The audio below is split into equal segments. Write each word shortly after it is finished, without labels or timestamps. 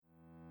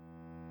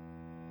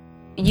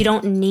You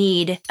don't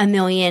need 1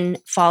 million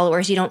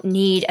followers. You don't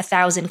need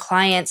 1,000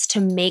 clients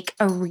to make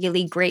a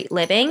really great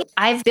living.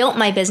 I've built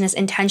my business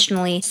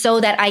intentionally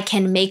so that I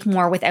can make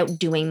more without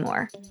doing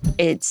more.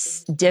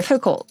 It's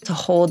difficult to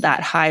hold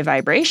that high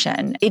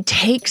vibration. It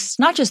takes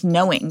not just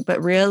knowing, but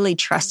really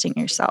trusting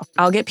yourself.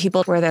 I'll get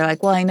people where they're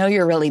like, well, I know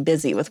you're really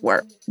busy with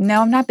work.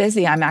 No, I'm not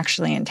busy. I'm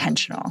actually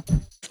intentional.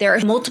 If there are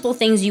multiple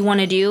things you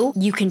want to do,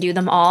 you can do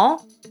them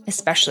all,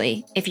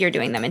 especially if you're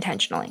doing them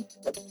intentionally.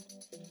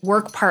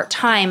 Work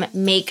part-time,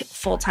 make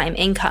full-time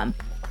income.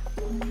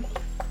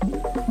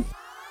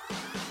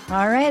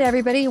 All right,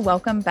 everybody,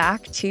 welcome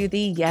back to the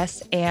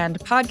Yes and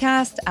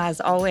podcast. As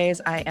always,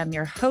 I am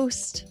your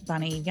host,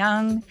 Bunny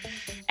Young,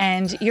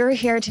 and you're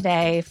here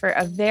today for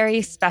a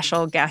very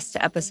special guest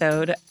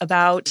episode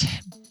about,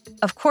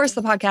 of course,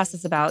 the podcast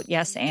is about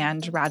yes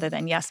and rather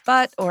than yes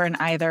but or an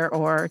either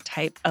or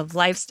type of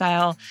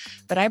lifestyle.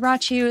 But I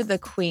brought you the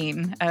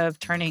queen of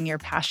turning your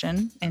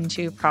passion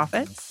into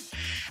profits,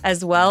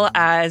 as well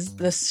as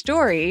the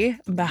story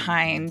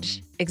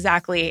behind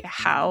exactly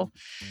how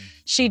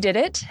she did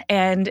it.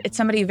 And it's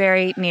somebody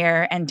very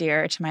near and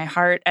dear to my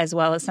heart, as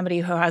well as somebody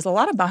who has a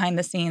lot of behind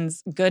the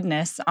scenes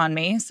goodness on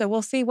me. So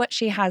we'll see what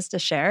she has to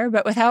share.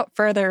 But without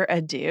further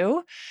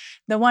ado,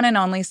 the one and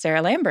only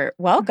Sarah Lambert.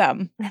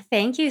 Welcome.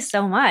 Thank you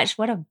so much.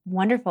 What a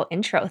wonderful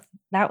intro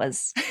that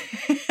was.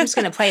 I'm just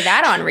going to play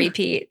that on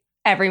repeat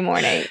every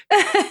morning.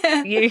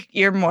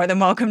 You're more than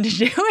welcome to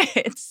do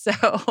it.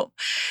 So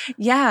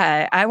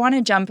yeah, I want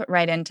to jump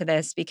right into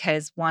this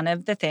because one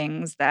of the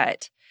things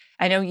that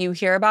I know you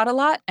hear about a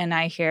lot, and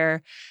I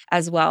hear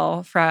as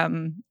well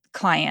from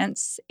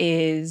clients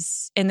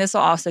is, and this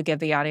will also give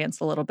the audience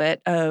a little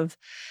bit of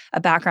a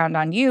background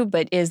on you,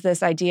 but is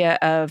this idea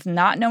of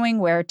not knowing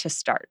where to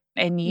start.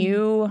 And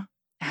you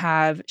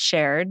have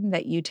shared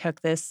that you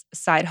took this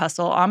side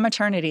hustle on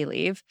maternity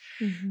leave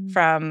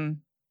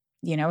from,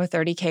 a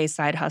 $30K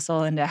side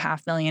hustle into a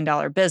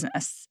 $500,000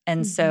 business.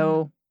 And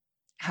so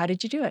how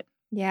did you do it?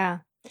 Yeah,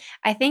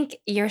 I think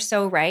you're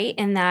so right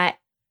in that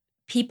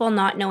people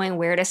not knowing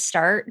where to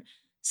start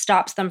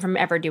stops them from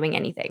ever doing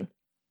anything.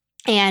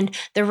 And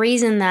the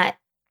reason that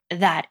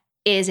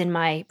is, in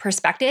my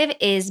perspective,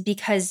 is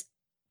because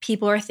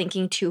people are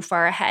thinking too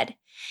far ahead.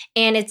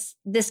 And it's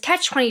this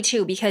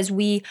catch-22 because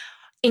we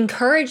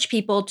encourage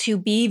people to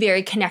be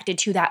very connected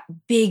to that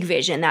big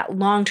vision, that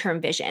long-term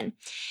vision.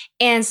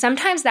 And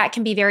sometimes that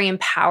can be very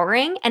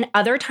empowering, and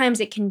other times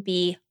it can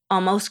be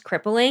almost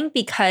crippling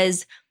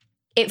because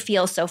it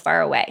feels so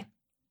far away.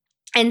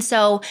 And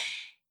so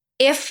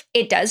if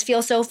it does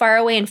feel so far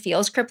away and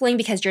feels crippling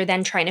because you're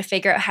then trying to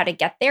figure out how to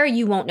get there,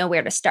 you won't know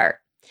where to start.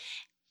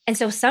 And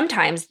so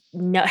sometimes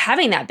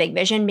having that big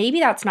vision, maybe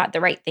that's not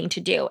the right thing to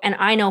do. And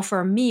I know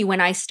for me,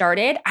 when I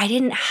started, I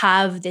didn't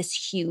have this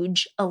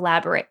huge,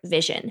 elaborate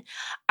vision.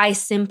 I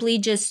simply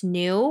just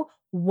knew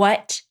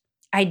what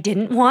I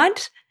didn't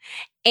want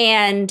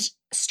and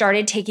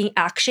started taking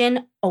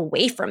action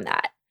away from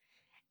that.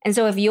 And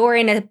so if you're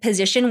in a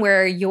position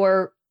where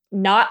you're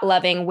not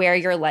loving where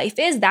your life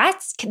is,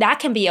 that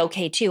can be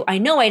okay too. I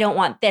know I don't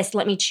want this.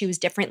 Let me choose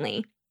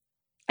differently.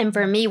 And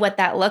for me, what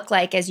that looked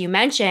like, as you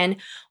mentioned,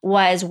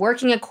 was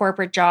working a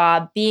corporate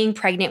job, being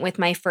pregnant with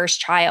my first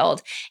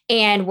child,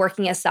 and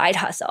working a side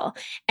hustle.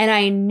 And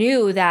I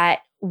knew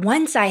that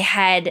once I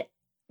had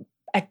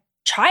a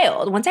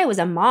child, once I was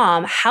a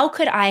mom, how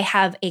could I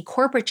have a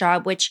corporate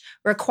job which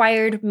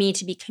required me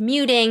to be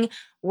commuting,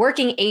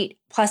 working 8+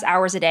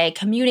 hours a day,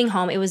 commuting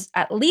home? It was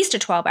at least a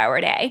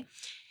 12-hour day.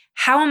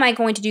 How am I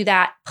going to do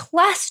that,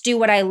 plus do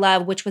what I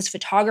love, which was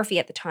photography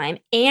at the time,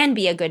 and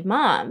be a good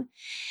mom?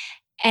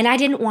 And I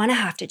didn't want to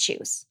have to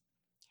choose.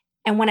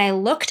 And when I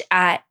looked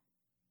at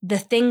the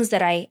things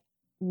that I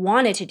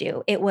wanted to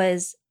do, it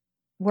was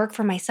work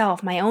for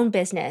myself, my own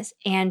business,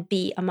 and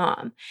be a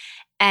mom.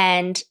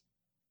 And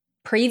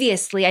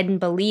previously, I didn't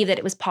believe that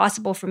it was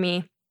possible for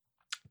me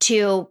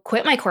to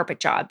quit my corporate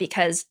job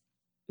because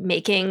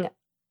making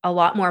a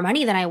lot more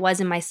money than I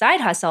was in my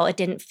side hustle, it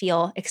didn't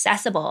feel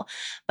accessible.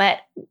 But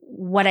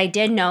what I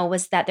did know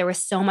was that there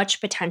was so much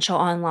potential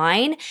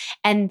online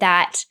and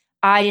that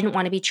I didn't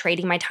want to be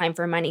trading my time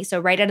for money. So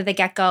right out of the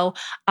get-go,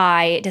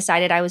 I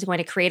decided I was going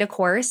to create a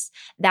course.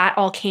 That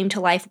all came to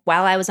life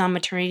while I was on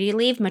maternity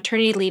leave.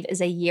 Maternity leave is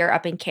a year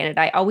up in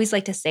Canada. I always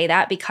like to say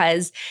that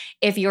because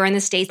if you're in the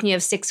States and you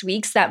have 6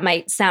 weeks, that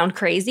might sound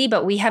crazy,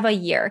 but we have a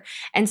year.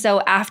 And so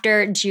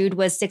after Jude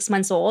was 6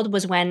 months old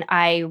was when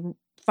I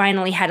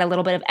finally had a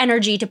little bit of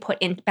energy to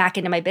put back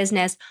into my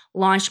business,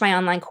 launched my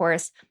online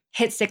course,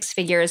 hit 6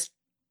 figures,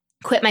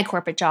 quit my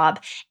corporate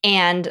job,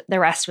 and the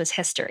rest was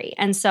history.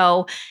 And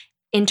so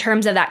in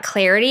terms of that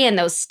clarity and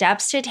those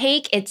steps to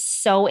take, it's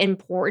so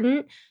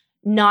important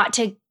not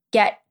to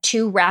get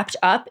too wrapped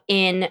up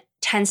in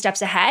 10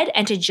 steps ahead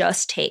and to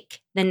just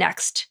take the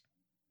next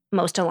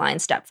most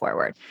aligned step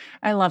forward.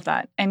 I love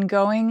that. And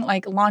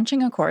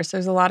launching a course,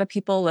 there's a lot of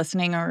people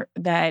listening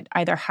that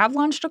either have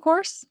launched a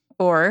course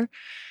or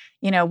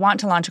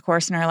want to launch a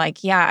course and are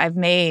like, yeah, I've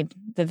made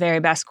the very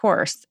best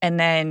course. And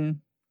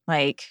then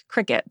like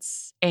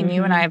crickets. And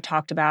you and I have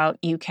talked about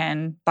you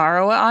can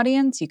borrow an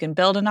audience, you can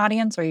build an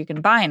audience, or you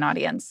can buy an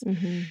audience.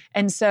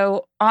 And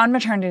so on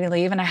maternity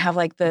leave, and I have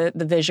like the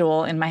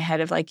visual in my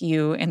head of like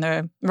you in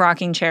the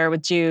rocking chair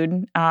with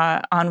Jude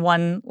on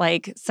one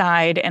like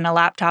side and a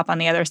laptop on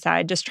the other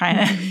side, just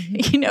trying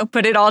to,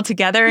 put it all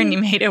together, and you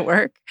made it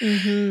work.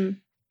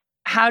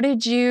 How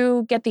did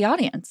you get the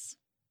audience?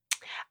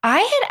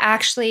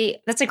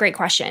 That's a great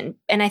question.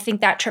 And I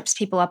think that trips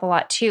people up a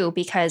lot too,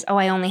 because,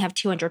 I only have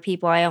 200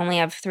 people. I only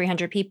have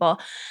 300 people.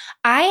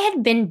 I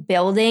had been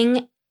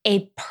building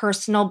a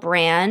personal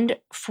brand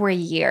for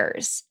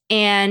years.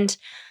 And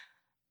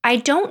I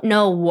don't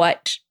know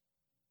what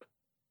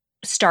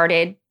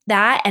started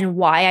that and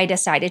why I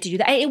decided to do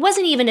that. It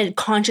wasn't even a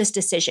conscious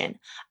decision.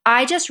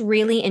 I just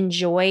really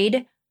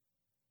enjoyed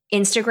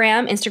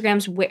Instagram.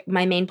 Instagram's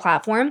my main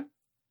platform.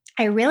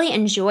 I really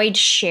enjoyed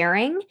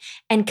sharing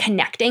and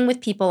connecting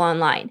with people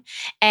online.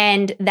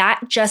 And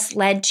that just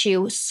led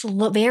to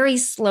very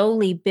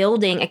slowly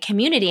building a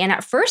community. And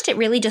at first, it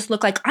really just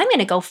looked like I'm going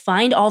to go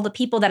find all the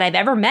people that I've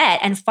ever met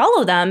and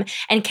follow them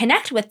and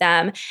connect with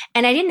them.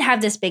 And I didn't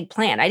have this big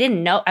plan.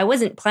 I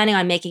wasn't planning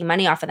on making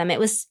money off of them. It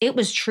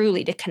was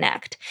truly to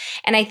connect.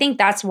 And I think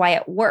that's why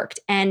it worked.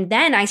 And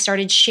then I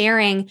started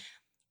sharing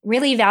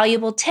really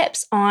valuable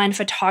tips on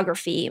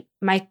photography.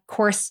 My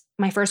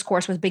first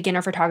course was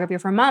beginner photography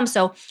for moms.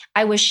 So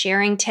I was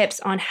sharing tips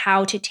on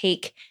how to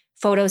take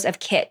photos of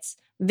kids,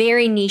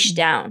 very niche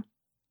down.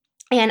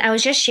 And I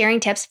was just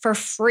sharing tips for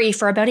free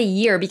for about a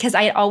year because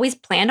I had always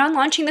planned on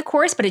launching the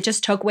course, but it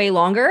just took way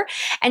longer.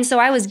 And so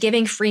I was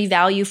giving free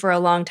value for a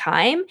long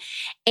time.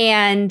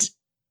 And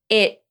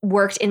it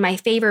worked in my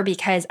favor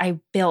because I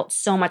built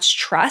so much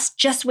trust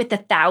just with the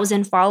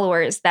 1,000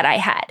 followers that I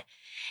had.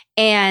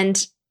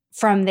 And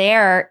from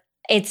there,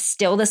 it's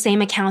still the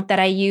same account that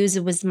I use.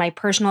 It was my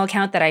personal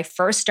account that I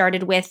first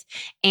started with.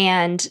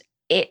 And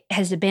it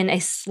has been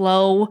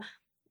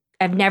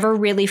I've never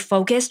really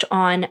focused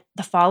on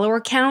the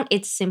follower count.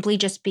 It's simply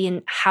just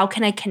been, how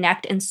can I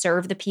connect and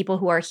serve the people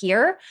who are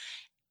here?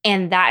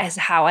 And that is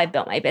how I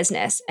built my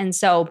business. And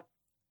so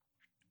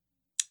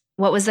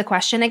what was the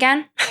question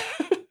again?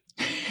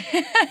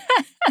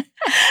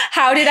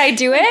 How did I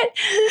do it?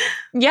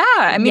 Yeah.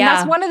 I mean,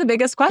 that's one of the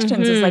biggest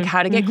questions is like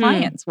how to get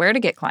clients, where to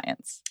get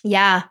clients.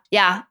 Yeah.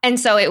 Yeah. And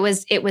so it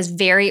was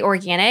very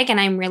organic, and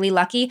I'm really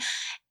lucky.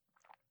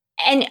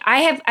 And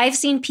I've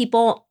seen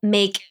people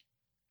make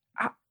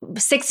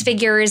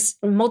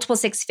multiple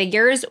six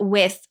figures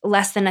with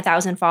less than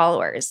 1,000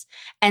 followers.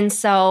 And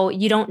so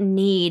you don't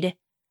need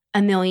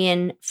 1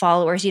 million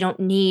followers. You don't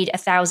need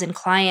 1,000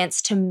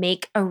 clients to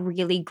make a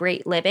really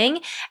great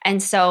living.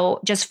 And so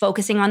just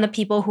focusing on the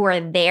people who are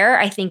there,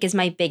 I think, is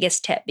my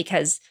biggest tip,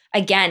 because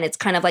again, it's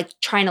kind of like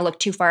trying to look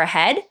too far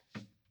ahead.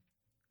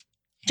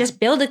 Just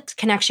build a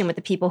connection with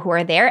the people who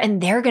are there, and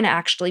they're going to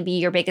actually be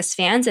your biggest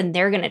fans, and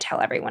they're going to tell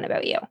everyone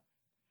about you.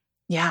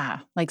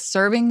 Yeah. Like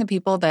serving the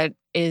people that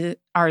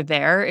are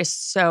there is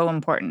so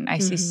important. I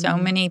see so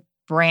many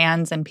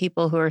brands and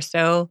people who are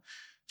so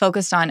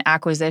focused on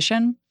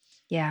acquisition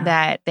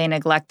that they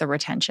neglect the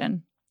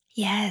retention.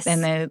 Yes.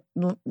 And they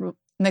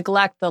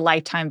neglect the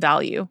lifetime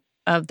value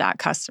of that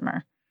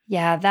customer.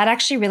 Yeah, that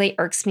actually really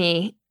irks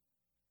me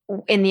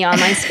in the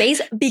online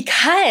space,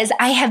 because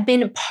I have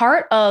been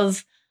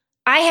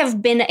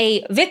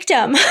a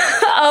victim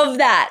of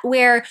that,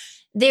 where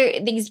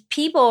these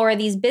people or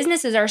these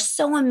businesses are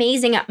so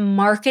amazing at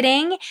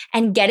marketing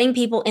and getting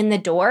people in the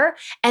door.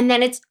 And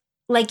then it's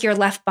like you're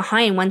left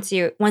behind once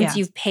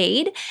you've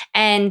paid.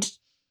 And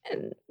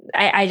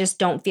I just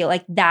don't feel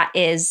like that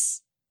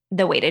is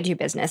the way to do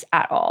business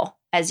at all,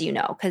 as you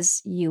know,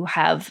 because you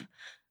have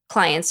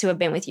clients who have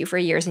been with you for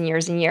years and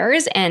years and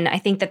years. And I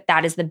think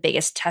that is the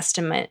biggest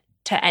testament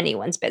to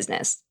anyone's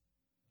business.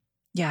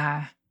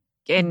 Yeah.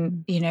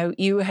 And,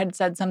 you had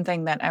said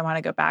something that I want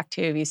to go back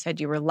to. You said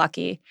you were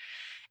lucky.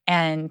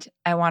 And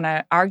I want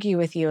to argue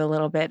with you a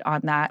little bit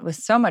on that with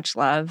so much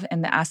love,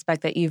 in the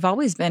aspect that you've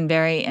always been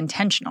very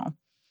intentional.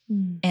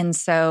 And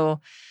so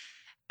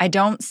I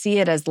don't see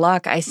it as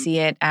luck. I see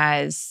it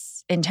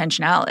as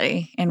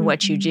intentionality in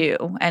what you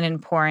do and in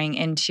pouring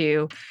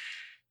into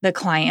the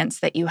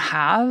clients that you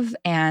have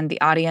and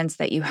the audience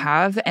that you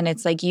have. And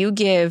it's like you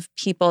give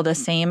people the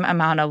same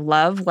amount of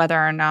love, whether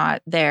or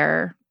not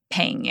they're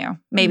paying you.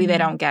 Maybe they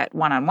don't get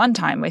one-on-one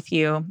time with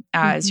you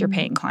as your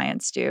paying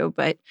clients do,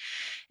 but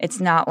it's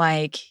not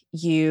like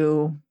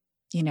you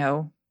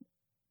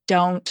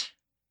don't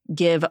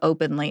give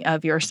openly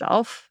of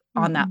yourself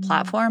on that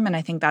platform. And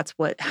I think that's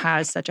what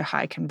has such a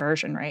high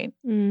conversion rate.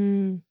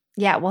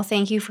 Yeah. Well,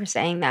 thank you for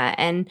saying that.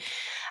 And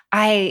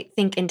I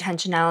think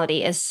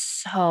intentionality is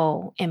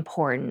so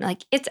important.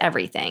 Like, it's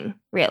everything,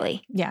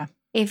 really. Yeah.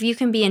 If you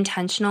can be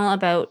intentional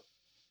about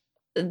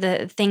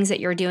the things that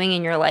you're doing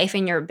in your life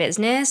and your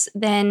business,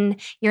 then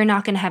you're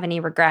not going to have any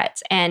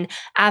regrets. And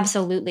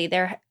absolutely,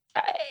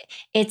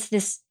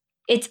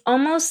 it's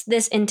almost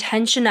this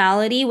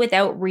intentionality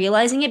without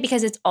realizing it,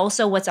 because it's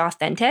also what's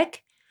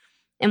authentic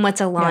and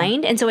what's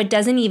aligned. And so it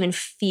doesn't even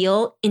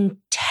feel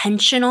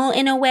intentional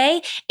in a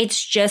way.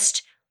 It's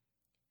just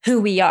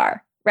who we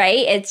are,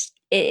 right?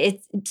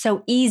 It's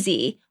so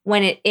easy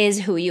when it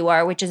is who you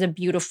are, which is it's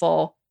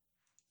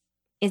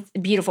a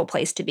beautiful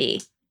place to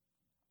be.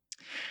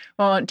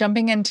 Well,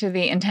 jumping into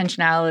the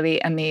intentionality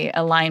and the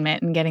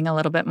alignment and getting a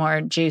little bit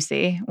more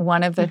juicy,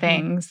 one of the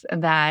things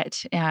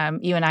that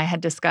you and I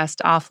had discussed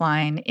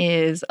offline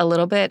is a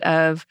little bit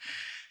of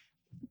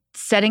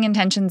setting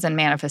intentions and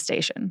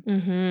manifestation.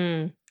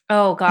 Mm-hmm.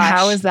 Oh, gosh.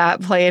 How has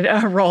that played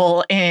a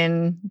role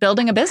in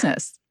building a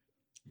business?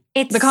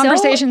 It's the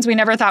conversations we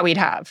never thought we'd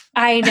have.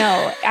 I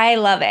know. I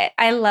love it.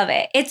 I love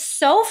it. It's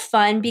so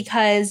fun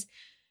because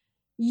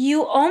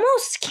you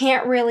almost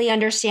can't really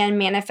understand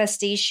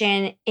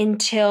manifestation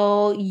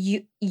until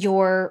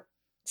you're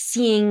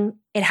seeing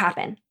it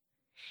happen.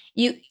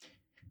 You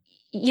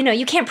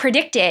can't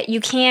predict it.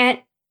 You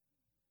can't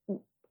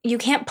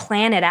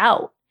plan it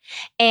out.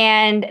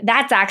 And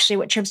that's actually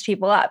what trips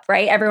people up,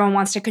 right? Everyone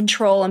wants to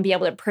control and be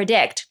able to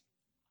predict.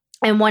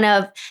 And one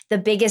of the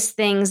biggest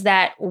things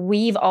that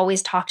we've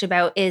always talked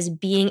about is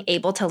being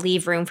able to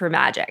leave room for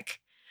magic,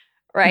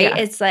 right? Yeah.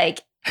 It's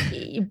like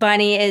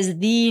Bunny is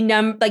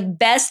the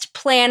best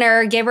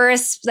planner, give her a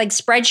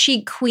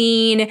spreadsheet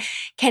queen,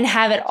 can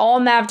have it all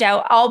mapped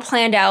out, all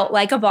planned out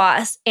like a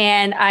boss.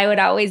 And I would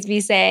always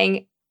be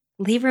saying,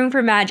 leave room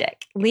for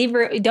magic.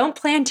 Don't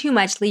plan too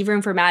much, leave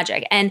room for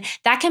magic. And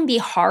that can be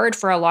hard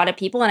for a lot of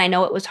people. And I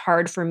know it was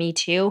hard for me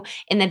too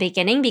in the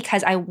beginning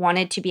because I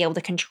wanted to be able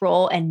to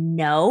control and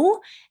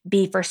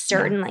be for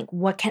certain,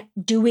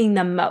 doing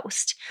the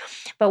most.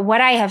 But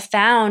what I have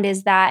found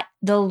is that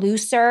the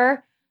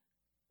looser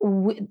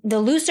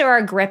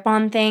our grip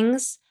on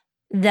things,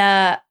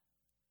 the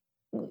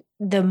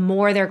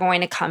more they're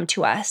going to come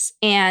to us.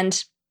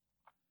 And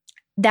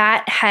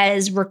that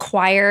has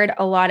required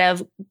a lot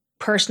of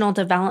personal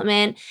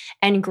development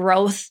and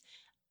growth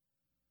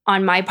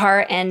on my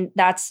part. And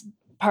that's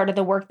part of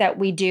the work that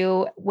we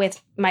do with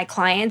my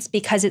clients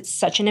because it's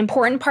such an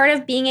important part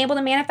of being able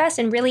to manifest.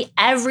 And really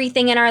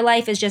everything in our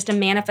life is just a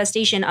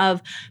manifestation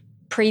of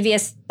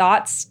previous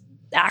thoughts,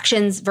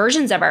 actions,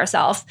 versions of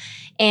ourselves.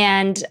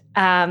 And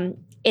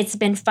it's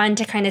been fun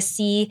to kind of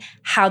see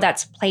how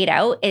that's played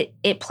out.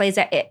 It plays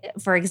out,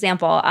 for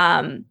example,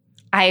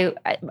 I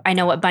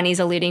know what Bunny's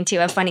alluding to,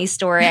 a funny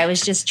story. I was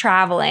just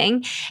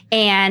traveling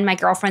and my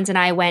girlfriends and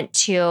I went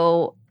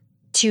to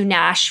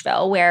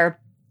Nashville where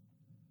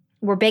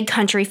we're big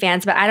country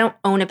fans, but I don't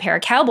own a pair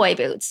of cowboy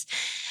boots.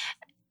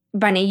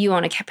 Bunny, you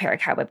own a pair of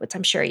cowboy boots.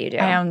 I'm sure you do.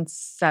 I own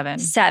 7.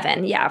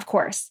 7. Yeah, of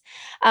course.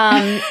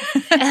 You're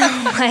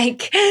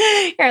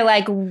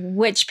like,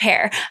 which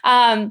pair?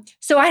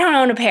 So I don't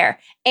own a pair.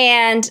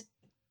 And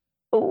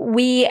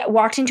we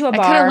walked into a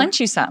bar. I could have lent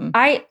you some.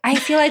 I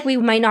feel like we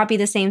might not be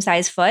the same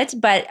size foot,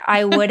 but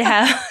I would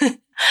have.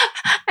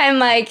 I'm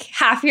like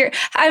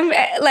I'm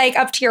like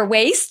up to your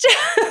waist.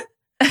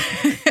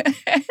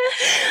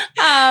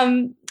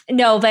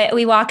 No, but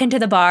we walk into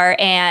a bar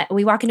and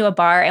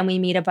we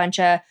meet a bunch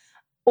of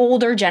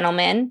older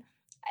gentlemen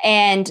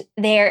and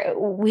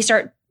we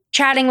start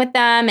chatting with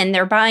them and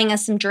they're buying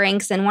us some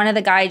drinks. And one of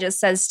the guys just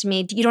says to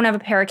me, "You don't have a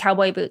pair of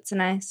cowboy boots?"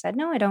 And I said,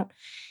 "No, I don't."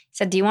 He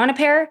said, "Do you want a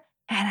pair?"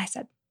 And I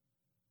said,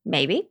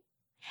 "Maybe."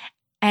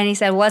 And he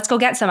said, "Well, let's go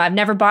get some. I've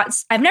never bought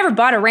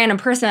a random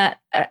person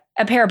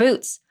a pair of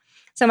boots."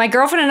 So my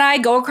girlfriend and I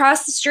go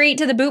across the street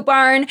to the boot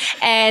barn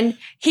and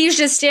he's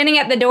just standing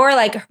at the door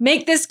like,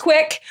 "Make this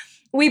quick."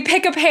 We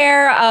pick a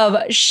pair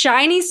of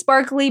shiny,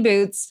 sparkly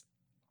boots.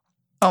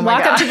 Oh my God.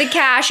 Walk up to the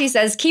cash. He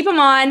says, "Keep them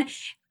on."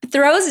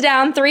 Throws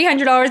down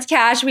 $300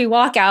 cash. We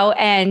walk out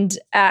and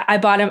I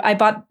bought him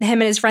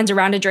and his friends a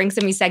round of drinks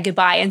and we said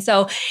goodbye. And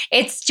so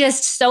it's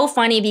just so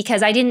funny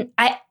because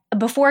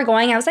before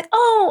going, I was like,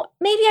 "Oh,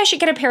 maybe I should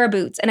get a pair of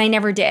boots." And I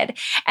never did.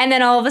 And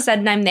then all of a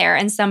sudden I'm there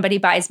and somebody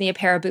buys me a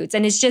pair of boots.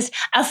 And it's just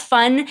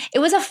it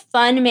was a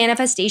fun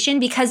manifestation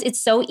because it's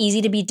so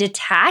easy to be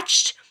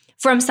detached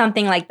from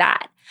something like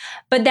that.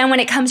 But then when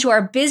it comes to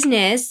our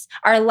business,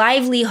 our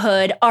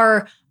livelihood,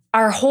 our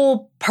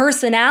whole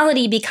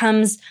personality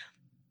becomes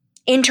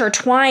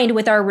intertwined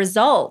with our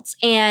results.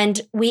 And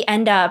we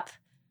end up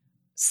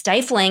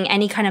stifling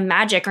any kind of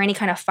magic or any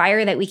kind of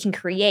fire that we can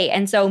create.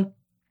 And so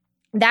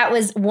that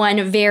was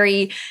one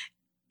very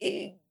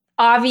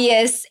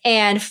obvious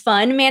and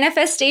fun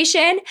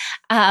manifestation.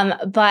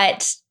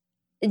 But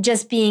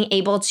just being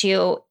able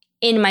to,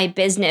 in my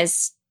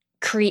business,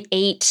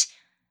 create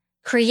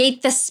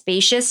the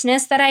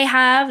spaciousness that I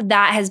have,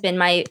 that has been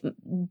my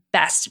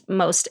best,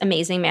 most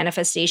amazing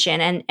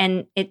manifestation.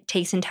 And it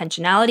takes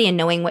intentionality and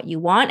knowing what you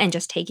want and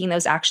just taking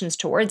those actions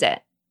towards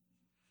it.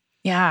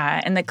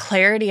 Yeah. And the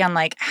clarity on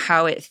like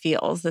how it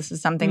feels. This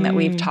is something that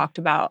we've talked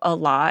about a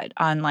lot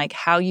on like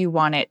how you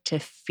want it to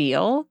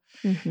feel.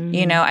 Mm-hmm.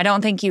 You know, I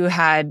don't think you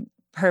had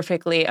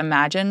perfectly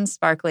imagined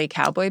sparkly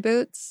cowboy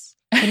boots.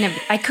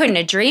 I couldn't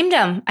have dreamed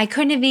them. I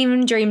couldn't have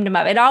even dreamed them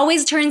up. It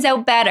always turns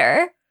out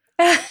better.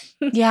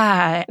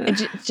 Yeah.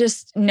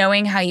 Just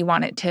knowing how you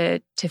want it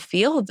to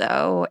feel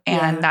though.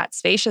 And that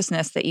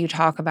spaciousness that you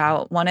talk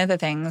about. One of the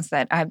things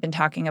that I've been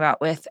talking about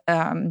with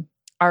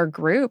our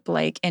group,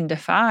 like in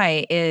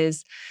Defy,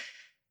 is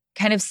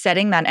kind of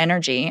setting that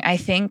energy, I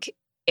think,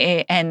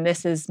 and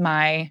this is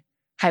my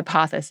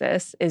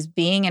hypothesis, is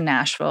being in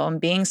Nashville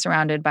and being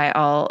surrounded by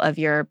all of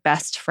your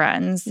best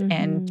friends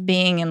and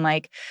being in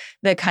like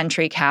the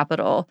country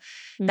capital,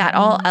 that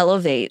all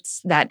elevates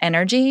that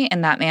energy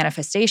and that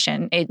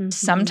manifestation. It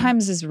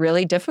sometimes is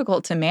really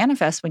difficult to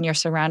manifest when you're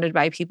surrounded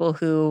by people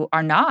who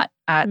are not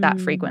at that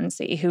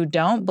frequency, who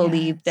don't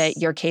believe that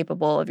you're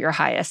capable of your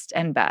highest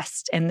and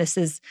best. And this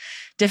is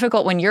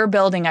difficult when you're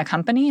building a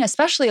company,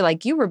 especially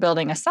like you were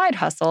building a side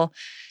hustle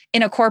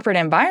in a corporate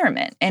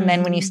environment. And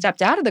then when you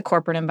stepped out of the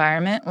corporate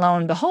environment, lo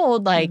and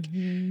behold, like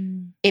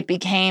it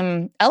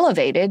became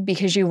elevated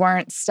because you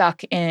weren't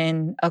stuck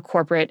in a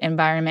corporate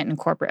environment and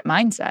corporate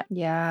mindset.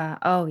 Yeah.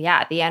 Oh,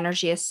 yeah. The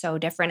energy is so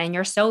different. And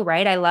you're so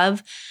right. I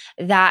love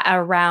that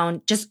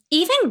around just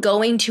even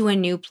going to a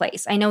new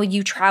place. I know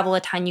you travel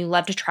a ton, you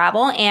love to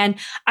travel. And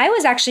I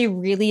was actually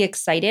really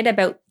excited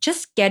about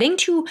just getting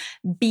to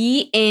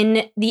be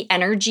in the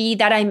energy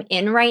that I'm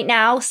in right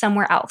now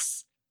somewhere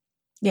else.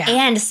 Yeah.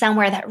 And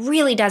somewhere that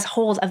really does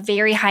hold a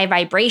very high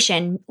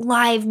vibration,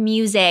 live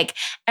music,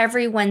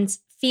 everyone's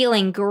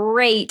feeling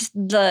great.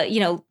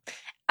 The,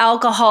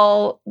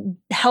 alcohol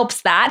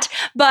helps that.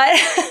 But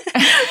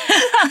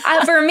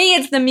for me,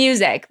 it's the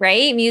music,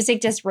 right?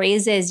 Music just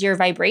raises your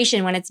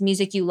vibration when it's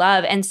music you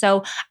love. And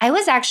so I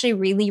was actually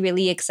really,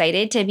 really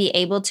excited to be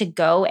able to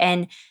go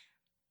and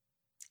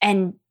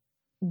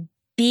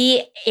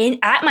be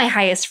at my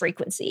highest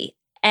frequency.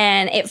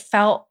 And it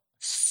felt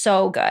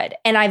so good.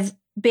 And I've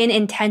been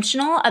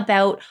intentional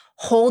about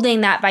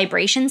holding that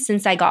vibration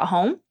since I got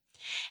home.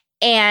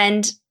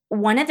 And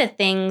one of the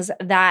things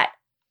that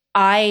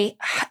I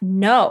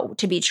know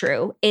to be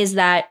true is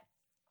that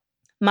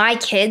my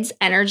kids'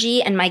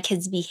 energy and my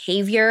kids'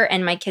 behavior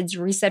and my kids'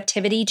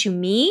 receptivity to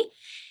me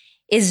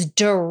is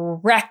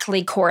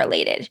directly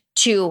correlated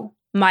to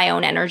my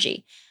own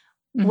energy,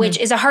 which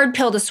is a hard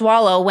pill to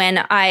swallow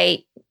when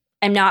I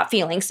am not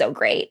feeling so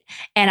great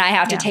and I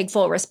have to take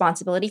full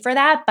responsibility for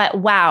that. But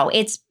wow,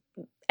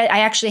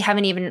 I actually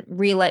haven't even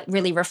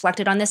really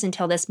reflected on this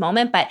until this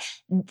moment. But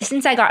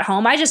since I got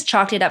home, I just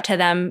chalked it up to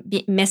them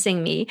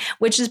missing me,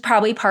 which is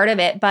probably part of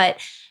it.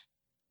 But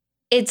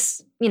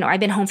it's,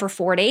 I've been home for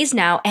 4 days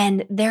now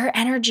and their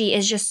energy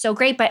is just so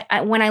great. But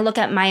when I look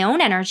at my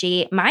own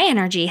energy, my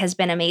energy has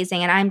been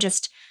amazing. And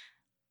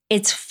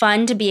it's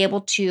fun to be able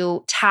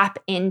to tap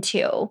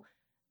into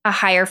a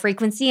higher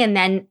frequency and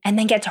then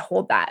get to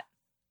hold that.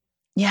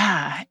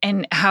 Yeah.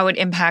 And how it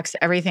impacts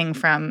everything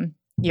from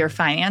your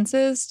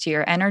finances to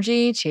your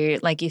energy to,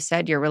 like you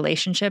said, your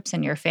relationships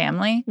and your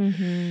family.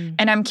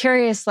 And I'm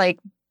curious, like,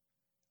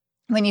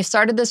 when you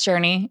started this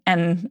journey,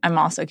 and I'm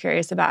also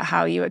curious about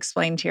how you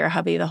explained to your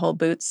hubby the whole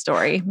boots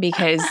story,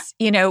 because,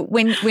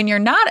 when you're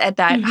not at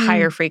that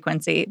higher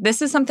frequency,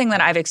 this is something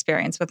that I've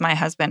experienced with my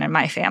husband and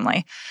my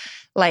family.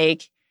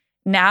 Like,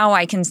 now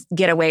I can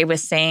get away with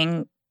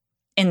saying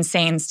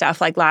insane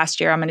stuff. Like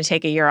last year, I'm going to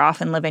take a year off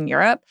and live in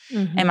Europe.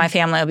 And my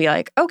family will be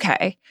like,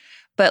 okay.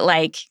 But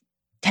like,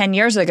 10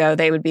 years ago,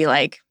 they would be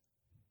like,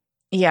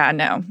 yeah,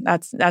 no,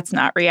 that's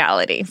not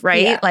reality,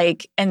 right? Yeah.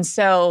 Like, and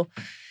so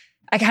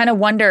I kind of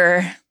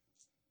wonder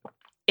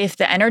if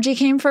the energy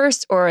came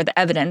first or the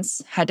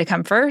evidence had to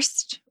come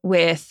first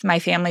with my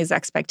family's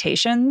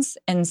expectations.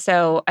 And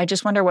so I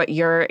just wonder what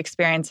your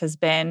experience has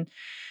been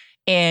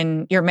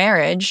in your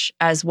marriage,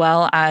 as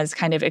well as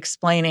kind of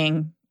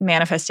explaining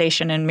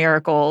manifestation and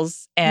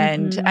miracles.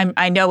 And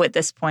I know at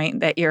this point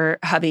that your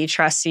hubby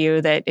trusts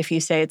you, that if you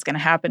say it's going to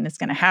happen, it's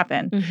going to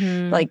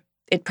happen. Like,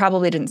 it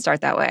probably didn't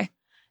start that way.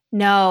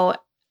 No,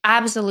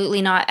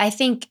 absolutely not. I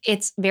think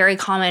it's very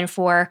common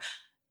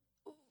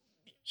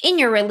in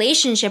your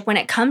relationship, when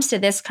it comes to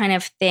this kind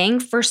of thing,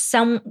 for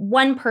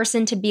one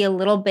person to be a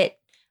little bit,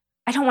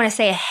 I don't want to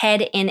say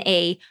ahead in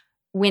a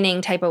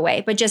winning type of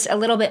way, but just a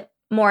little bit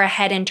more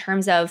ahead in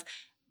terms of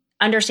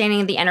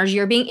understanding the energy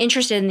or being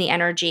interested in the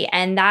energy.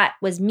 And that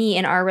was me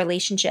in our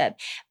relationship.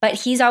 But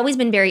he's always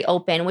been very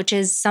open, which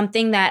is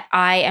something that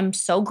I am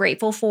so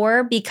grateful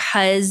for,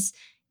 because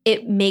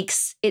it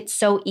makes it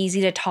so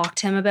easy to talk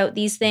to him about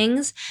these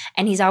things.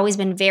 And he's always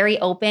been very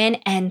open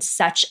and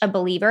such a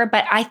believer.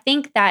 But I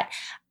think that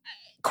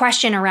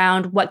question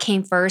around what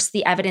came first,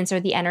 the evidence or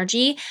the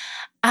energy,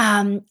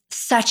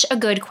 such a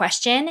good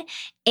question.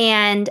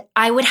 And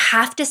I would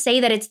have to say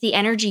that it's the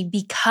energy,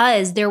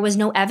 because there was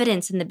no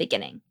evidence in the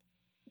beginning.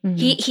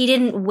 He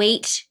didn't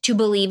wait to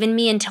believe in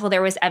me until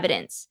there was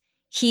evidence.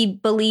 He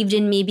believed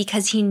in me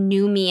because he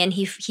knew me and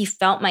he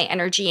felt my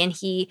energy, and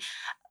he,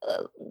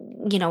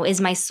 is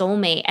my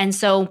soulmate. And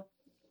so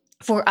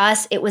for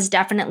us, it was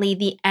definitely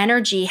the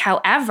energy.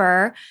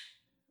 However,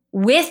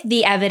 with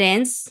the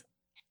evidence,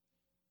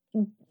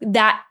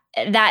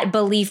 that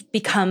belief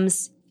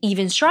becomes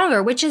even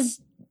stronger, which is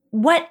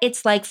what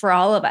it's like for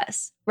all of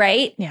us,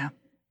 right? Yeah.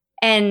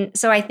 And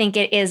so I think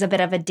it is a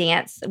bit of a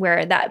dance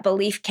where that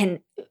belief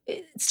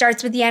it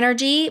starts with the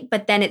energy,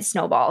 but then it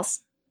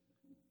snowballs.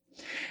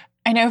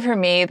 I know for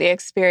me, the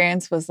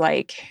experience was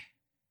like,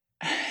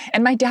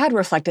 and my dad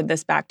reflected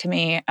this back to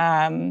me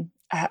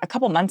a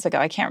couple months ago.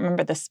 I can't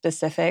remember the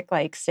specific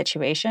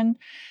situation,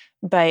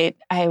 But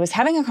I was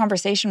having a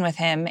conversation with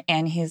him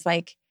and he's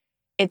like,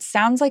 it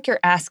sounds like you're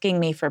asking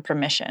me for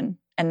permission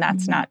and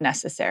that's not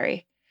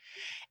necessary.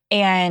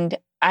 And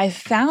I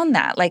found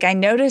that, like, I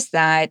noticed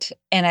that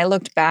and I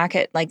looked back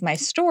at like my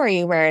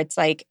story where it's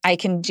like, I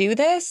can do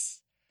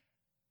this.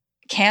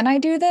 Can I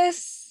do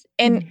this?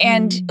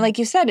 And like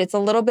you said, it's a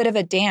little bit of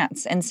a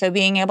dance. And so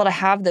being able to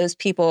have those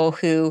people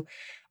who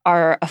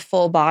are a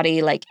full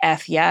body, like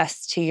F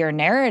yes to your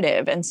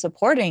narrative and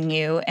supporting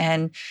you.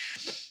 And,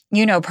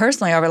 you know,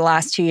 personally over the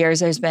last 2 years,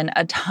 there's been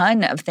a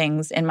ton of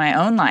things in my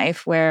own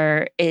life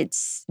where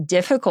it's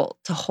difficult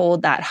to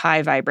hold that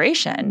high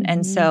vibration.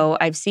 And so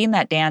I've seen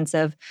that dance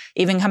of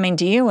even coming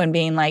to you and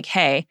being like,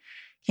 hey,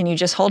 can you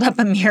just hold up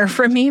a mirror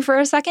for me for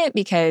a second?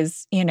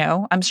 Because, you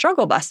know, I'm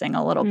struggle busting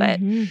a little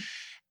bit.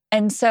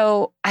 And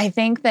so I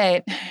think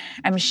that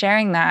I'm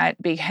sharing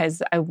that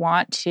because I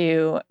want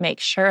to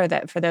make sure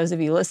that for those of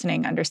you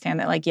listening,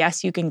 understand that, like,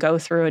 yes, you can go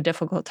through a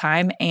difficult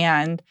time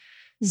and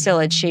still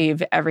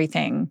achieve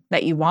everything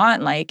that you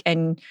want. Like,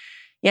 and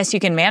yes, you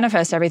can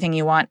manifest everything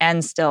you want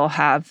and still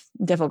have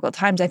difficult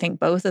times. I think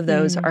both of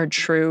those are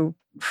true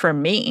for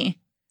me.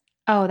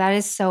 Oh, that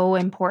is so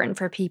important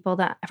for people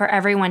for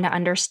everyone to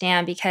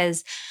understand,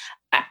 because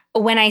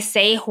when I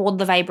say hold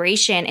the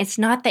vibration, it's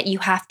not that you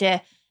have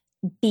to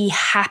be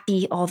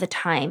happy all the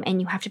time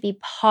and you have to be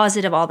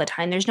positive all the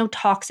time. There's no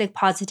toxic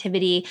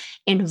positivity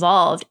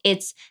involved.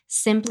 It's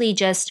simply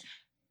just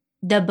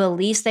the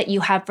beliefs that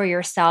you have for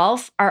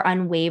yourself are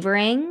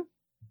unwavering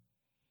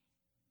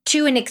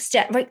to an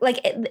extent,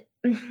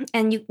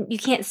 and you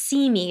can't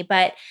see me,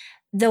 but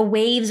the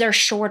waves are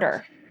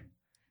shorter.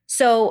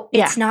 So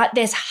it's not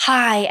this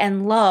high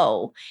and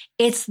low.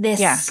 It's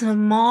this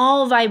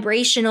small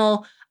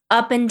vibrational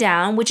up and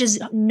down, which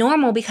is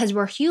normal because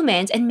we're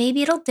humans, and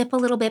maybe it'll dip a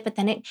little bit, but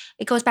then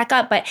it goes back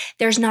up. But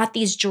there's not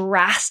these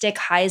drastic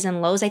highs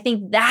and lows. I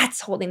think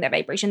that's holding that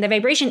vibration. The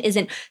vibration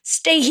isn't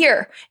stay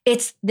here.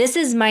 It's this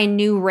is my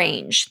new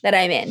range that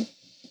I'm in.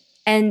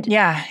 And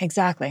yeah,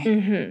 exactly.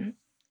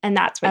 And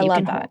that's what I you love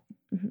can that.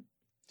 hold.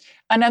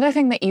 Another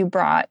thing that you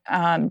brought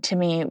to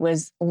me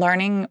was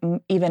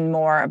learning even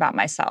more about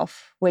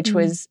myself, which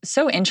was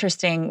so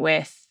interesting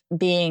with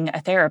being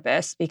a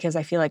therapist, because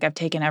I feel like I've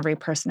taken every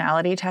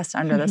personality test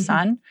under the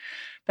sun.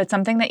 But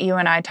something that you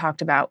and I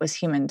talked about was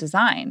human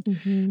design.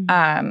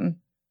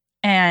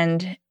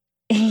 And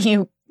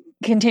you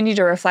continue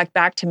to reflect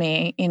back to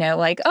me, you know,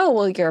 like, oh,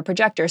 well, you're a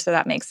projector, so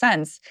that makes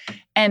sense.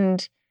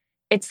 And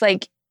it's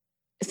like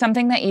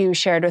something that you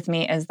shared with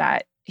me is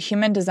that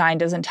human design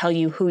doesn't tell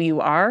you who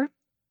you are.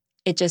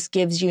 It just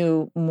gives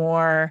you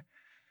more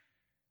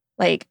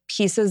like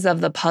pieces of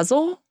the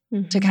puzzle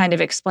to kind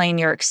of explain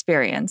your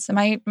experience. Am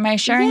I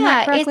sharing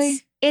that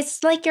correctly?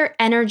 It's like your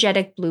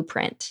energetic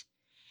blueprint.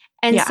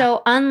 And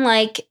so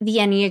unlike the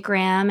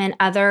Enneagram and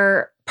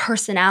other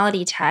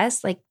personality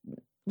tests, like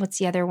what's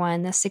the other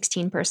one? The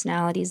 16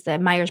 personalities, the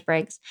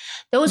Myers-Briggs.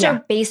 Those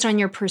are based on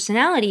your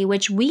personality,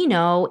 which we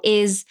know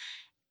is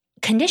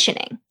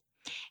conditioning.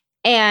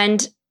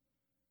 And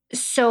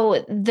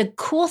so the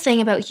cool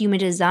thing about human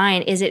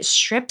design is it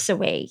strips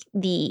away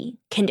the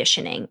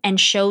conditioning and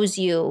shows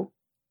you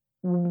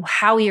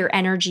how your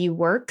energy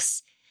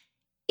works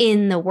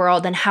in the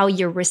world and how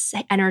your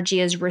energy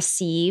is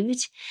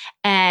received.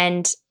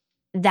 And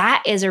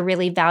that is a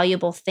really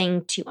valuable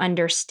thing to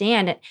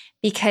understand,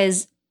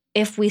 because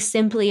if we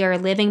simply are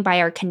living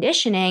by our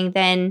conditioning,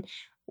 then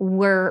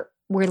we're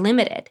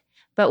limited.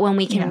 But when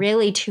we can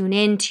really tune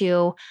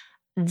into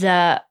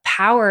the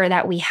power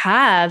that we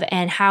have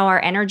and how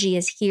our energy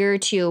is here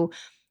to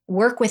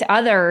work with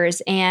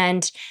others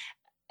and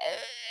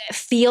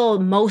feel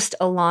most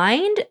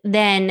aligned,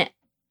 then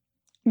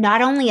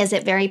not only is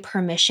it very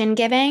permission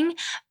giving,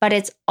 but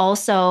it's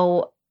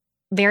also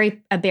a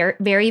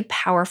very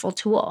powerful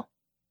tool.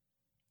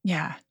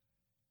 Yeah.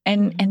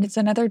 And it's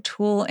another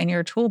tool in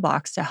your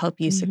toolbox to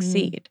help you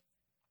succeed.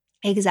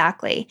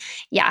 Exactly.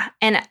 Yeah.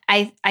 And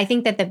I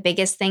think that the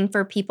biggest thing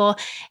for people,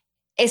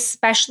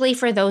 especially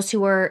for those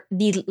who are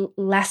the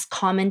less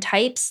common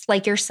types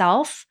like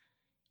yourself,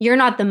 you're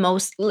not the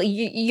most,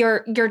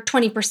 you're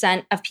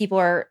 20% of people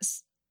are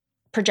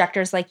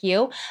projectors like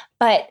you.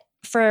 But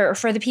for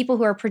the people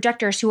who are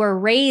projectors who are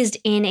raised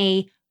in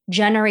a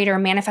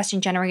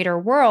manifesting generator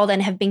world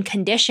and have been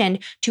conditioned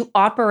to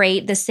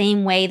operate the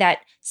same way that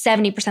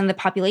 70% of the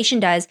population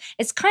does,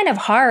 it's kind of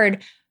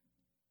hard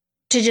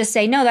to just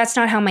say, no, that's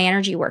not how my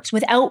energy works,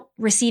 without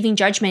receiving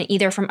judgment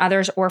either from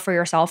others or from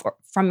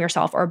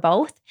yourself or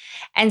both.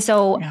 And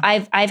so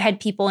I've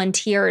had people in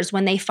tears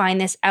when they find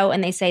this out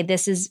and they say,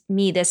 this is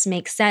me, this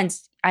makes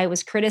sense. I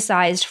was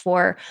criticized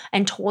for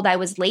and told I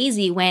was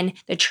lazy, when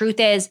the truth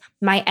is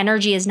my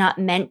energy is not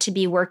meant to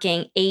be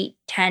working 8,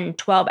 10,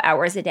 12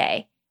 hours a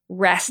day.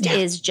 Rest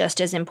is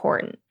just as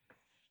important.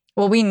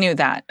 Well, we knew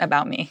that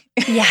about me.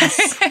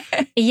 Yes.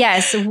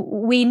 Yes,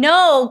 we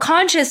know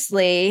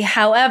consciously.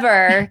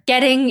 However,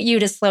 getting you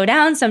to slow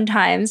down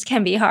sometimes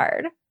can be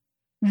hard.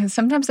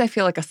 Sometimes I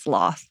feel like a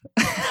sloth.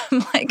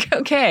 I'm like,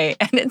 okay,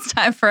 and it's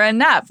time for a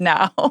nap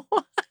now.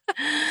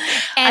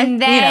 And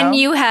then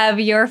you have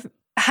your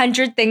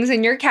 100 things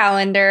in your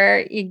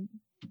calendar,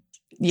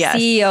 Yes.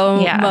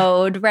 CEO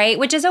mode, right?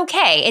 Which is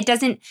okay.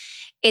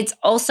 It's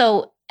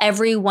also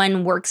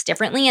everyone works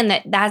differently, and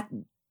that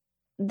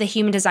the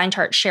human design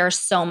chart shares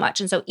so much.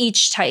 And so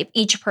each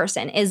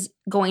person is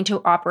going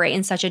to operate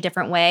in such a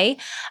different way.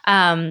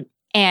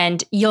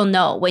 And you'll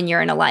know when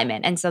you're in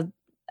alignment. And so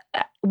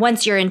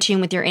once you're in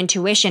tune with your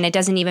intuition, it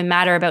doesn't even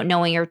matter about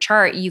knowing your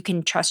chart. You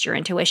can trust your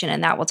intuition,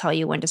 and that will tell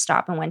you when to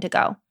stop and when to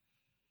go.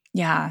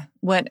 Yeah.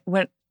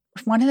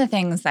 One of the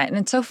things and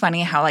it's so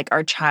funny how like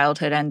our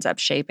childhood ends up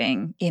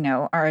shaping,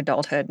 our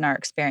adulthood and our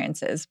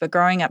experiences. But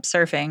growing up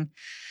surfing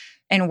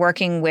and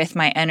working with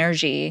my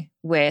energy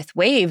with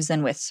waves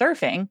and with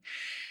surfing,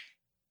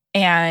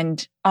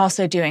 and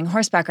also doing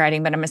horseback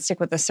riding, but I'm going to stick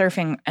with the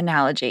surfing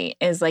analogy,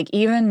 is like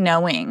even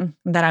knowing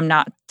that I'm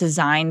not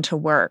designed to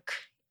work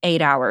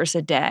 8 hours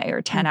a day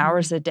or 10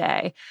 hours a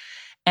day,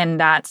 and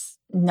that's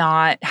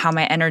not how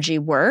my energy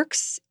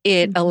works,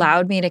 it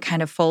allowed me to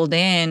kind of fold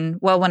in.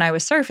 Well, when I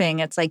was surfing,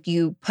 it's like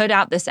you put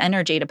out this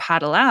energy to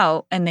paddle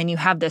out, and then you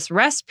have this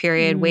rest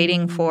period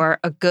waiting for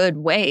a good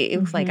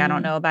wave. Like, I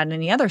don't know about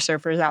any other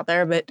surfers out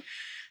there, but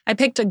I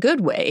picked a good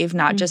wave,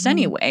 not just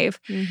any wave.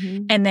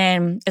 And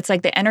then it's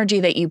like the energy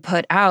that you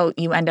put out,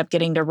 you end up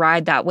getting to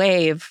ride that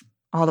wave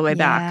all the way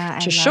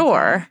back to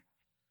shore.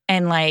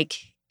 And like,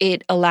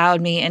 it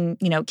allowed me, and,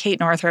 Kate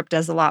Northrup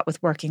does a lot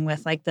with working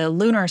with like the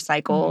lunar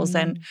cycles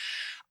and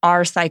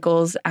our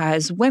cycles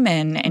as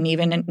women, and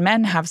even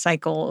men have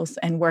cycles,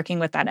 and working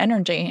with that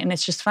energy. And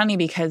it's just funny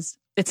because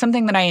it's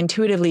something that I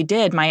intuitively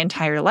did my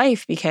entire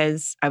life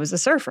because I was a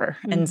surfer.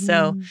 And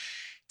so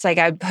it's like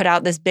I put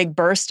out this big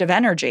burst of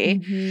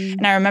energy.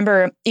 And I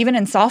remember even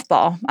in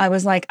softball, I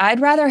was like,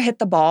 I'd rather hit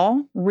the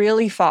ball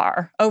really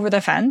far over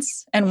the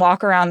fence and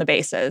walk around the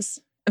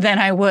bases than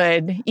I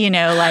would,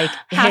 like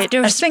have hit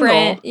to a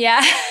sprint. single.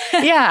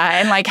 Yeah.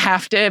 And like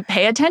have to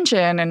pay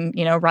attention and,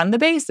 run the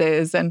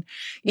bases. And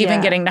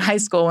even getting to high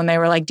school when they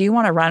were like, do you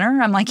want a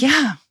runner? I'm like,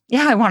 yeah,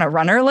 I want a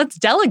runner. Let's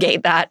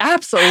delegate that.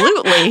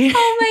 Absolutely.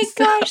 Oh my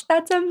gosh,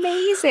 that's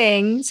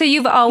amazing. So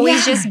you've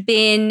always just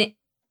been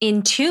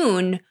in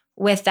tune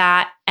with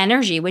that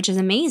energy, which is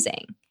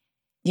amazing.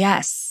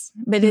 Yes.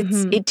 But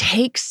it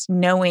takes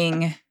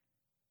knowing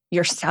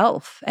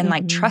yourself and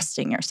like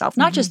trusting yourself,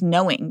 not just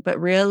knowing, but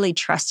really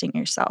trusting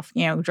yourself,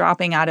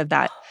 dropping out of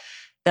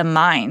the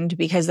mind,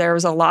 because there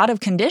was a lot of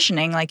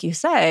conditioning, like you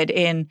said,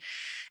 in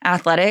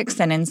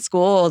athletics and in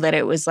school, that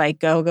it was like,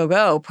 go, go,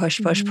 go,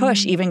 push, push,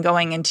 push, even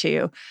going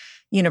into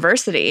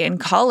university and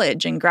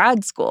college and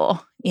grad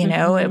school,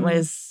 it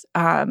was,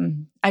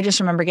 I just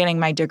remember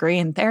getting my degree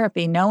in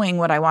therapy, knowing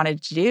what I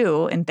wanted to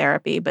do in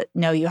therapy, but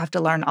no, you have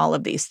to learn all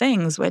of these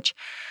things, which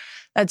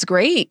that's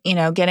great.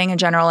 Getting a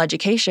general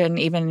education,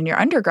 even in your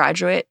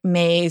undergraduate,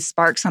 may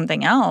spark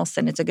something else,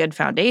 and it's a good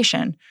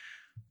foundation.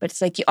 But it's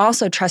like you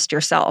also trust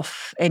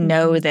yourself and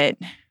know that,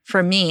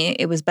 for me,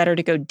 it was better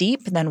to go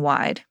deep than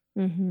wide.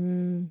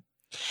 Oh,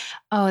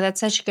 that's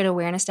such a good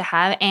awareness to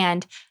have.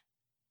 And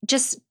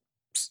just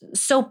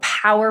so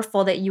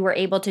powerful that you were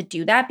able to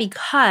do that,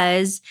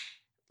 because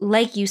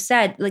like you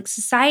said, like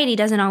society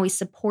doesn't always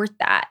support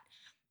that.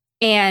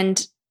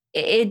 And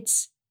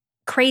it's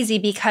crazy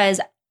because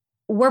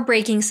we're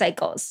breaking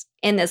cycles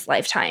in this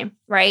lifetime,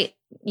 right?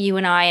 You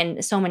and I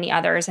and so many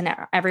others and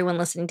everyone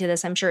listening to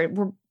this, I'm sure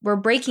we're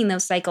breaking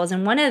those cycles.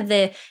 And one of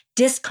the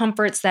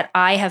discomforts that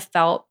I have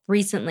felt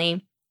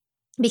recently,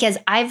 because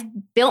I've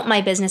built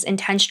my business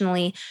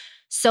intentionally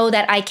so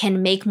that I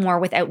can make more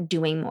without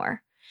doing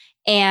more.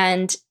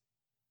 And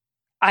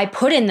I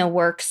put in the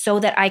work so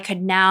that I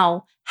could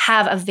now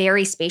have a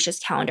very spacious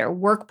calendar,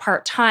 work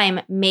part-time,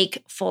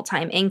 make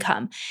full-time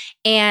income.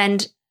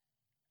 And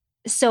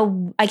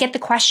so I get the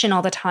question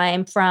all the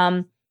time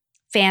from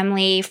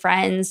family,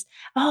 friends,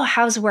 oh,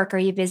 how's work? Are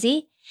you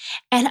busy?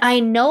 And I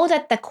know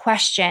that the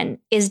question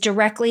is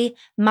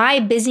my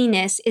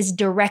busyness is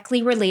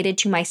directly related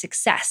to my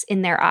success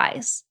in their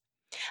eyes.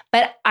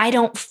 But I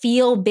don't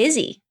feel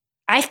busy.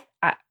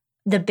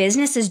 The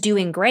business is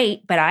doing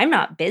great, but I'm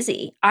not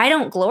busy. I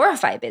don't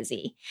glorify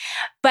busy.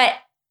 But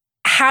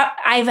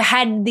I've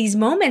had these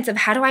moments of,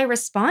 how do I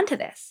respond to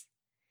this?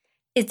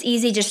 It's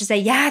easy just to say,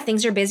 yeah,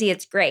 things are busy.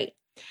 It's great.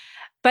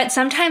 But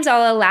sometimes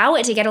I'll allow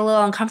it to get a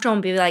little uncomfortable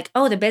and be like,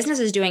 oh, the business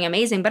is doing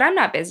amazing, but I'm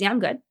not busy. I'm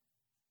good.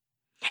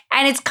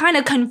 And it's kind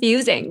of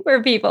confusing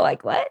for people,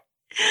 like, what?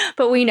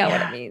 But we know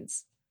what it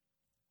means.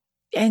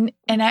 And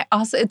I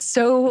also, it's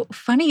so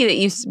funny that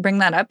you bring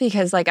that up,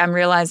 because like I'm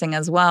realizing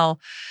as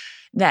well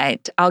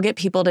that I'll get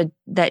people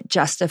that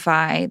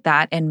justify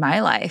that in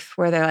my life,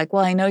 where they're like,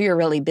 well, I know you're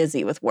really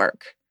busy with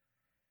work.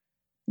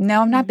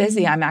 No, I'm not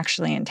busy. I'm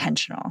actually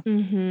intentional.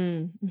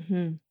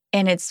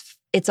 And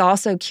it's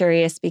also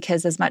curious,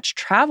 because as much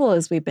travel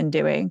as we've been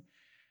doing,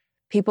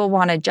 people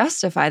want to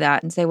justify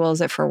that and say, well,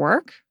 is it for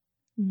work?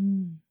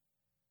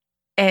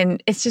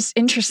 And it's just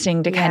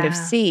interesting to kind of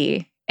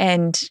see.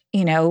 And,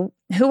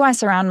 who I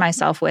surround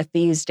myself with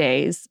these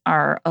days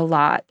are a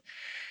lot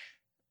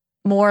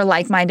more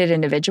like-minded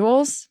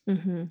individuals.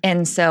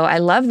 And so I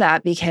love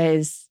that,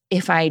 because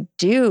if I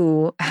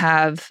do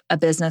have a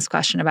business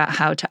question about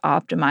how to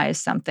optimize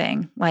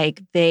something,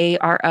 like they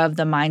are of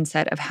the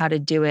mindset of how to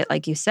do it,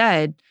 like you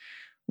said,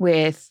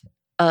 with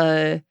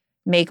a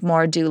make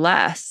more, do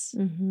less.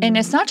 And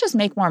it's not just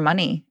make more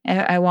money.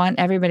 I want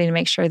everybody to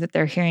make sure that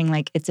they're hearing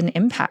like it's an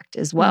impact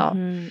as well.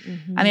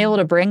 I'm able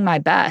to bring my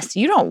best.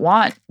 You don't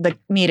want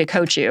me to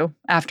coach you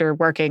after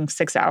working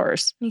 6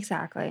 hours.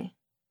 Exactly.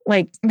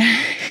 Like,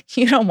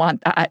 you don't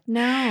want that.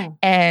 No.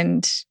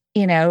 And,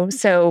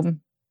 so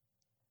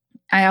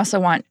I also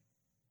want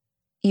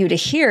you to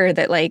hear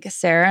that like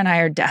Sarah and I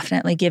are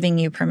definitely giving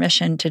you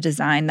permission to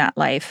design that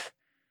life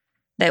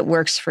that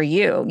works for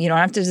you. You don't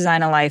have to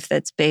design a life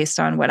that's based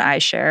on what I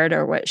shared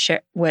or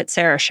what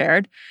Sarah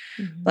shared.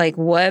 Like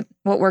what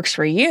works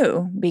for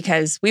you,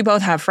 because we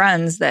both have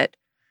friends that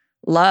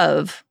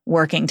love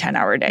working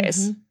 10-hour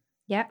days.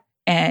 Yep.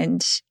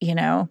 And,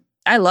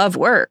 I love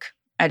work.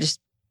 I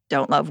just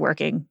don't love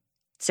working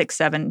 6,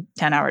 7,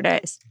 10-hour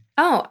days.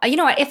 Oh, you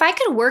know what? If I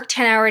could work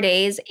 10-hour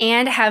days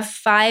and have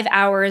 5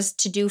 hours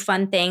to do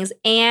fun things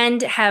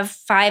and have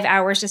 5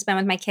 hours to spend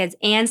with my kids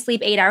and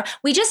sleep 8 hours,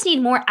 we just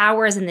need more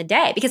hours in the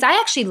day, because I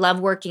actually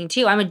love working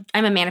too. I'm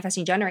a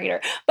manifesting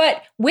generator.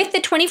 But with the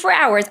 24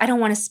 hours, I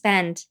don't want to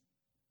spend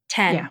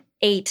 10,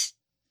 8.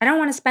 I don't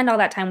want to spend all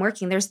that time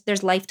working.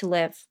 There's life to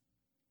live.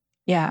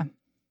 Yeah,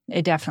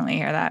 I definitely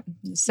hear that.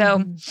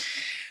 So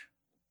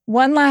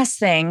one last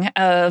thing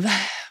of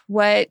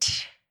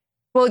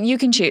well, you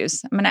can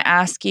choose. I'm going to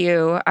ask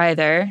you I'm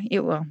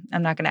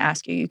not going to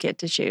ask you. You get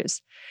to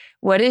choose.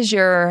 What is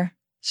your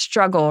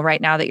struggle right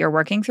now that you're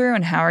working through,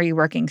 and how are you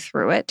working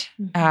through it?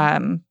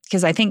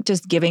 Because I think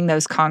just giving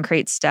those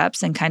concrete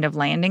steps and kind of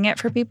landing it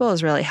for people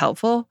is really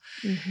helpful.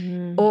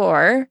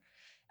 Or,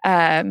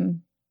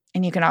 and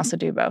you can also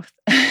do both.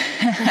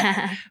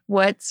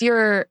 What's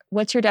your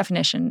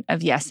definition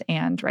of yes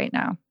and right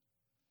now?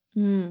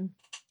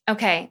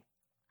 Okay.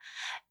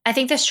 I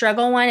think the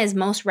struggle one is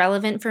most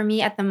relevant for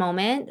me at the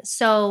moment.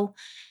 So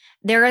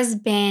there has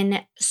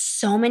been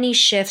so many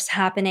shifts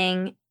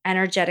happening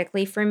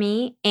energetically for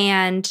me.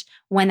 And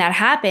when that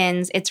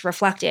happens, it's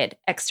reflected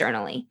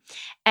externally.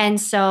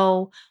 And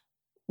so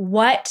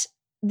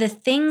the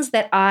things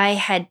that I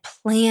had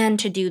planned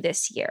to do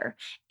this year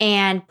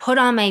and put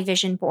on my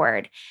vision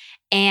board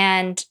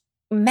and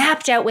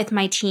mapped out with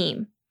my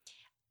team,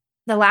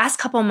 the last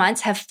couple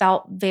months I've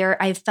felt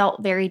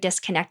very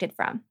disconnected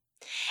from.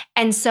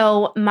 And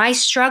so my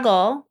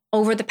struggle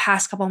over the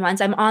past couple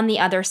months, I'm on the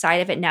other side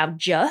of it now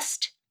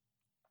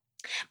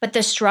but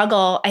the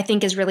struggle I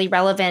think is really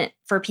relevant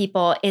for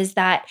people is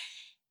that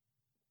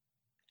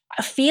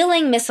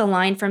feeling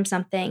misaligned from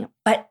something,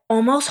 but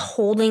almost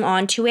holding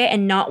on to it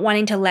and not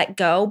wanting to let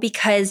go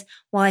because,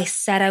 well, I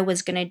said I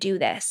was going to do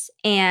this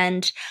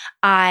and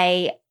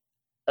I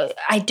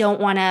don't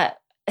want to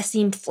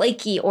seem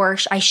flaky, or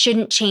I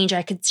shouldn't change.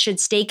 should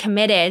stay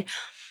committed.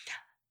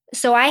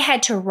 So I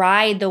had to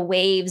ride the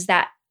waves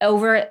that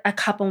over a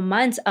couple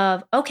months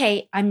of,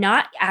 okay, I'm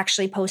not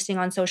actually posting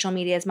on social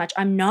media as much.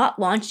 I'm not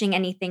launching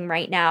anything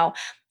right now.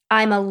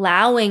 I'm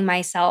allowing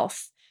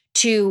myself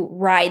to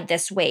ride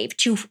this wave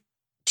to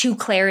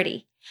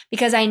clarity,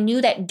 because I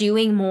knew that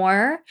doing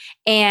more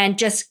and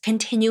just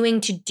continuing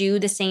to do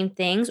the same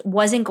things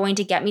wasn't going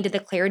to get me to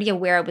the clarity of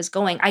where I was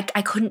going. I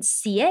couldn't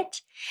see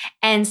it.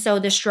 And so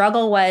the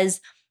struggle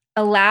was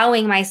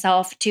allowing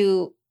myself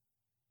to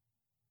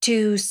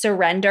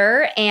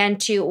surrender and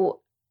to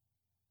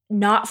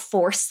not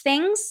force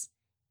things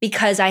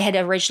because I had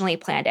originally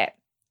planned it.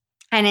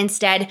 And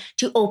instead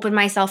to open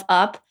myself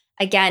up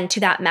again to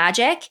that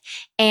magic.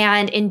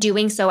 And in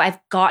doing so, I've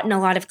gotten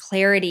a lot of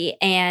clarity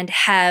and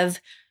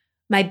have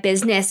my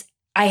business.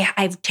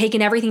 I've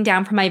taken everything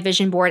down from my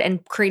vision board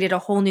and created a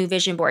whole new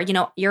vision board.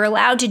 You're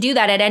allowed to do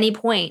that at any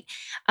point.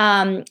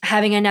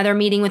 Having another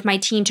meeting with my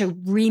team to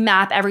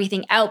remap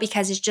everything out,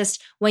 because it's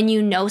just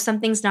when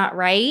something's not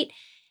right,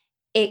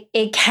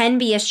 it can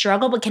be a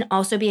struggle, but can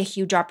also be a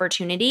huge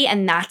opportunity.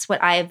 And that's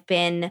what I've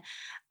been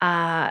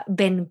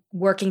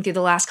working through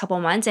the last couple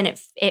of months. And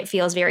it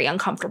feels very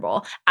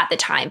uncomfortable at the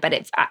time,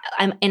 but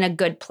I'm in a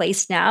good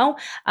place now.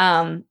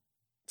 So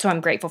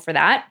I'm grateful for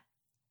that.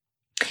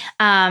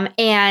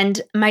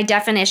 And my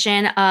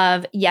definition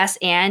of yes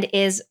and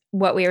is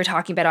what we were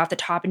talking about off the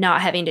top,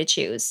 not having to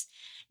choose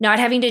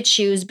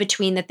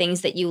between the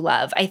things that you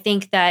love. I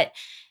think that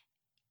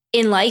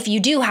in life, you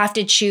do have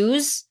to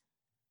choose.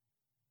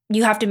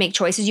 You have to make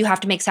choices, you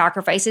have to make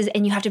sacrifices,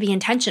 and you have to be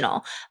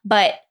intentional.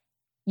 But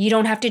you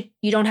don't have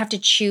to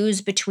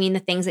choose between the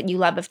things that you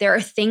love. If there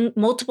are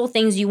multiple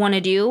things you want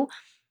to do,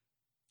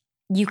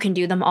 you can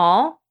do them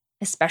all,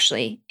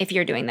 especially if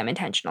you're doing them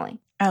intentionally.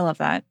 I love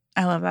that.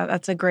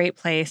 That's a great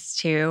place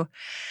to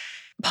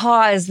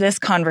pause this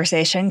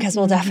conversation, because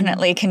we'll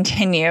definitely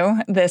continue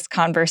this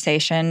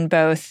conversation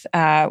both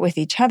with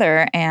each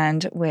other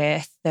and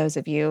with those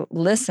of you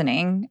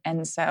listening.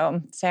 And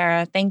so,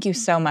 Sarah, thank you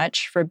so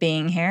much for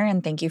being here,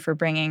 and thank you for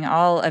bringing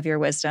all of your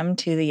wisdom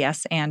to the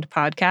Yes and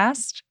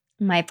podcast.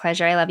 My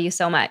pleasure. I love you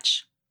so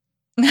much.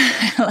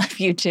 I love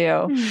you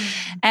too.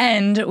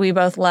 And we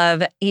both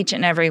love each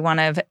and every one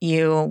of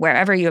you,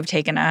 wherever you have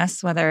taken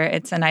us, whether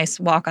it's a nice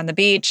walk on the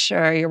beach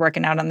or you're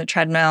working out on the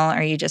treadmill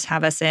or you just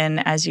have us in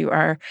as you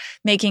are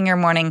making your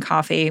morning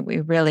coffee.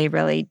 We really,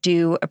 really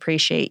do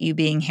appreciate you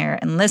being here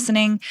and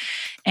listening.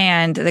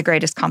 And the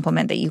greatest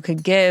compliment that you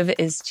could give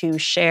is to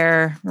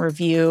share,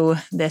 review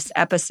this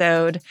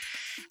episode.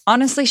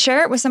 Honestly,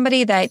 share it with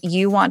somebody that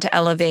you want to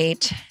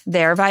elevate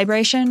their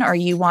vibration or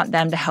you want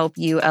them to help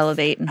you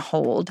elevate and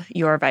hold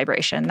your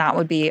vibration. That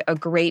would be a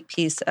great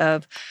piece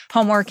of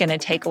homework and a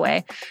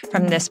takeaway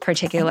from this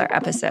particular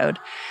episode.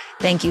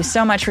 Thank you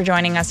so much for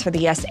joining us for the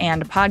Yes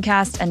and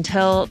podcast.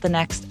 Until the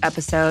next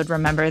episode,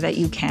 remember that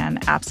you can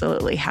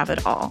absolutely have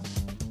it all.